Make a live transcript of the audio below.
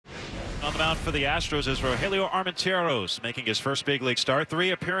On the mound for the Astros is Rogelio Armenteros, making his first big league start. 3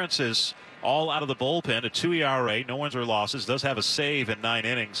 appearances, all out of the bullpen, a 2 ERA, no wins or losses, does have a save in 9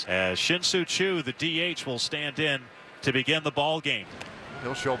 innings. As Shin-Soo Choo, the DH, will stand in to begin the ball game.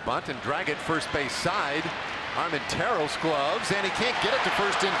 He'll show bunt and drag it first base side. Armenteros gloves, and he can't get it to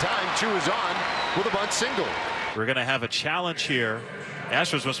first in time. Choo is on with a bunt single. We're going to have a challenge here.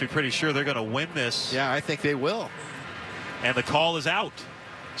 Astros must be pretty sure they're going to win this. Yeah, I think they will. And the call is out.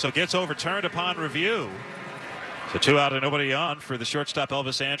 So it gets overturned upon review. So 2 out and nobody on for the shortstop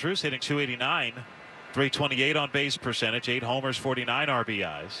Elvis Andrus, hitting .289, .328 on base percentage, 8 homers, 49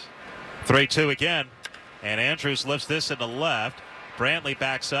 RBIs. 3-2 again, and Andrus lifts this in the left. Brantley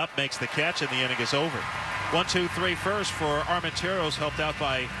backs up, makes the catch, and the inning is over. 1-2-3 first for Armenteros, helped out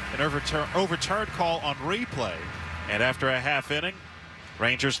by an overturned call on replay. And after a half inning,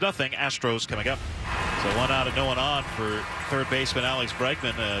 Rangers nothing, Astros coming up. So 1 out and no one on for third baseman Alex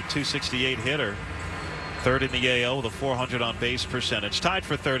Bregman, a .268 hitter. Third in the AL with a .400 on base percentage. Tied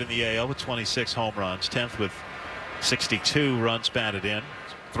for third in the AL with 26 home runs. 10th with 62 runs batted in.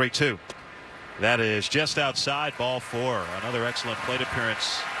 3-2. That is just outside, ball 4. Another excellent plate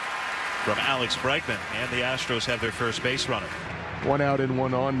appearance from Alex Bregman, and the Astros have their first base runner. 1 out and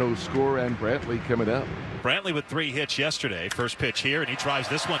 1 on, no score, and Brantley coming up. Brantley with 3 hits yesterday. First pitch here, and he drives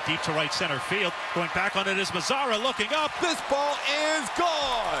this one deep to right center field. Going back on it is Mazara looking up. This ball is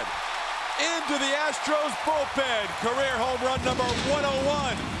gone into the Astros bullpen. Career home run number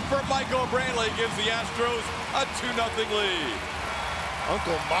 101 for Michael Brantley gives the Astros a 2-0 lead.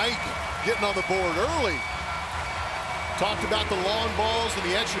 Uncle Mike getting on the board early. Talked about the long balls and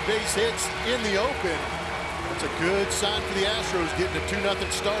the extra base hits in the open. That's a good sign for the Astros, getting a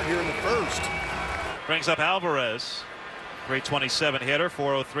 2-0 start here in the first. Brings up Alvarez, .327 hitter,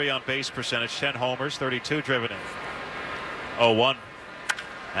 .403 on base percentage, 10 homers, 32 driven in. 0-1.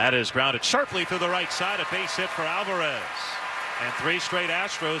 That is grounded sharply through the right side, a base hit for Alvarez. And 3 straight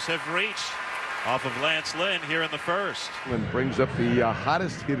Astros have reached off of Lance Lynn here in the first. And brings up the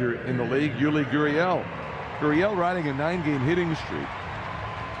hottest hitter in the league, Yuli Gurriel. Gurriel riding a 9-game hitting streak.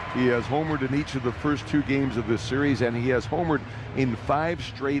 He has homered in each of the first 2 games of this series, and he has homered in 5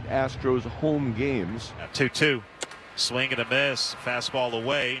 straight Astros home games. 2-2. Swing and a miss. Fastball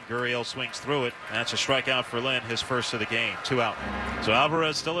away. Gurriel swings through it. That's a strikeout for Lynn, his first of the game. 2 out. So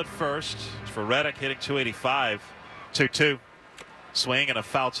Alvarez still at first. For Reddick, hitting .285. 2-2. Swing and a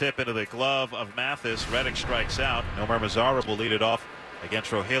foul tip into the glove of Mathis. Reddick strikes out. Nomar Mazara will lead it off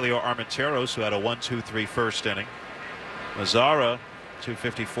against Rogelio Armenteros, who had a 1-2-3 first inning. Mazara,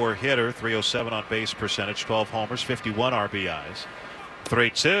 .254 hitter, .307 on base percentage, 12 homers, 51 RBIs.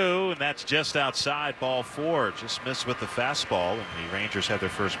 3-2, and that's just outside, ball 4. Just missed with the fastball, and the Rangers have their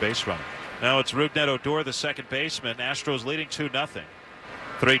first base runner. Now it's Rougned Odor, the second baseman. Astros leading 2-0.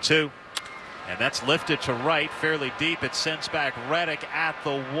 3-2. And that's lifted to right, fairly deep. It sends back Reddick at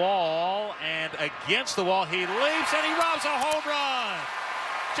the wall, and against the wall he leaps, and he robs a home run.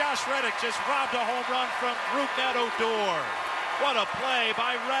 Josh Reddick just robbed a home run from Rougned Odor. What a play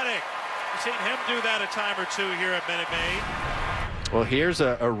by Reddick. We've seen him do that a time or 2 here at Minute Maid. Well, here's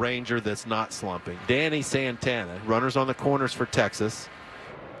a Ranger that's not slumping. Danny Santana, runners on the corners for Texas.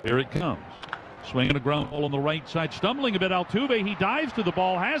 Here it comes. Swinging a ground ball on the right side. Stumbling a bit, Altuve. He dives to the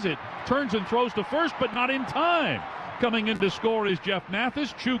ball, has it. Turns and throws to first, but not in time. Coming in to score is Jeff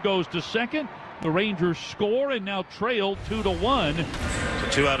Mathis. Choo goes to second. The Rangers score and now trail 2-1. So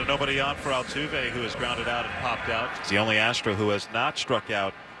 2 out and nobody on for Altuve, who has grounded out and popped out. It's the only Astro who has not struck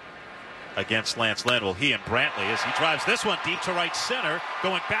out against Lance Lynn. Well, he and Brantley, as he drives this one deep to right center.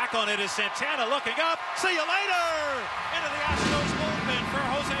 Going back on it is Santana looking up. See you later! Into the Astros bullpen for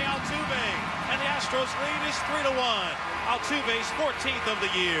Jose Altuve. And the Astros lead is 3-1. Altuve's 14th of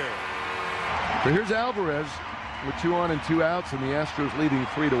the year. But here's Alvarez with 2 on and 2 outs, and the Astros leading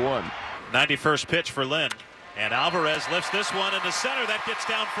 3-1. 91st pitch for Lynn. And Alvarez lifts this one into center. That gets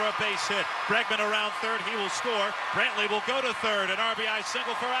down for a base hit. Bregman around third. He will score. Brantley will go to third. An RBI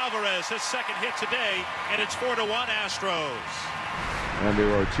single for Alvarez. His second hit today. And it's 4-1 Astros. And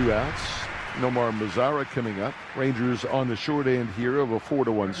there are 2 outs. Nomar Mazara coming up. Rangers on the short end here of a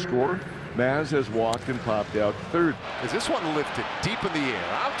 4-1 score. Maz has walked and popped out third. As this one lifted deep in the air,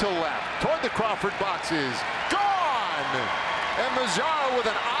 out to left, toward the Crawford boxes. Gone! And Mazara with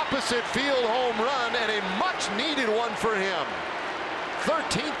an opposite field home run, and a much-needed one for him.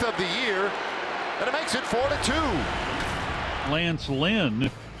 13th of the year, and it makes it 4-2. Lance Lynn,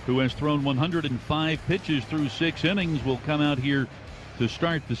 who has thrown 105 pitches through 6 innings, will come out here to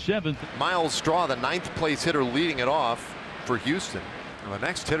start the 7th. Miles Straw, the 9th place hitter, leading it off for Houston. Well, the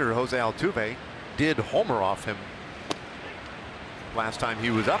next hitter, Jose Altuve, did homer off him last time he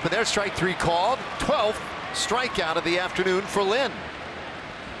was up. And there's strike 3 called. 12th strikeout of the afternoon for Lynn.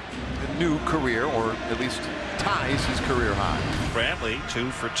 A new career, or at least ties his career high. Brantley 2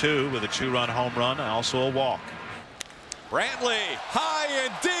 for 2 with a 2-run home run and also a walk. Brantley high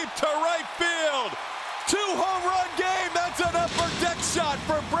and deep to right field. 2-home run game. That's an upper deck shot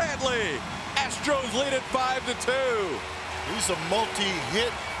for Brantley. Astros lead it 5-2. He's a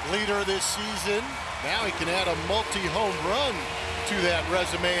multi-hit leader this season. Now he can add a multi-home run to that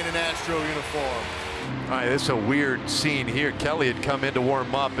resume in an Astro uniform. All right, this is a weird scene here. Kelly had come in to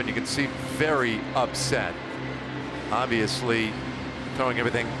warm up, and you can see very upset. Obviously throwing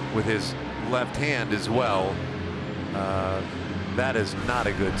everything with his left hand as well. That is not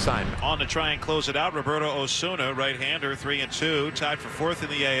a good sign. On to try and close it out, Roberto Osuna, right-hander, 3-2, tied for 4th in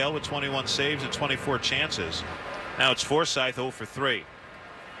the AL with 21 saves and 24 chances. Now it's Forsythe 0 for 3.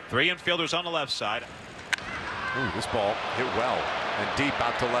 3 infielders on the left side. Ooh, this ball hit well and deep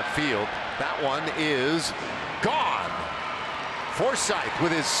out to left field. That one is gone. Forsythe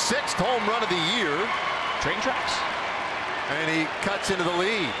with his 6th home run of the year. Train tracks. And he cuts into the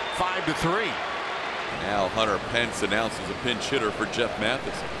lead, 5-3. Now Hunter Pence announces a pinch hitter for Jeff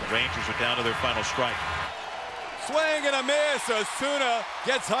Mathis. Rangers are down to their final strike. Swing and a miss. Osuna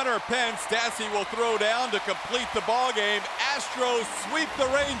gets Hunter Pence. Stassi will throw down to complete the ball game. Astros sweep the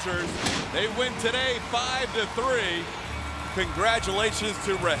Rangers. They win today 5-3. Congratulations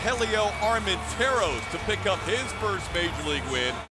to Rogelio Armenteros to pick up his first major league win.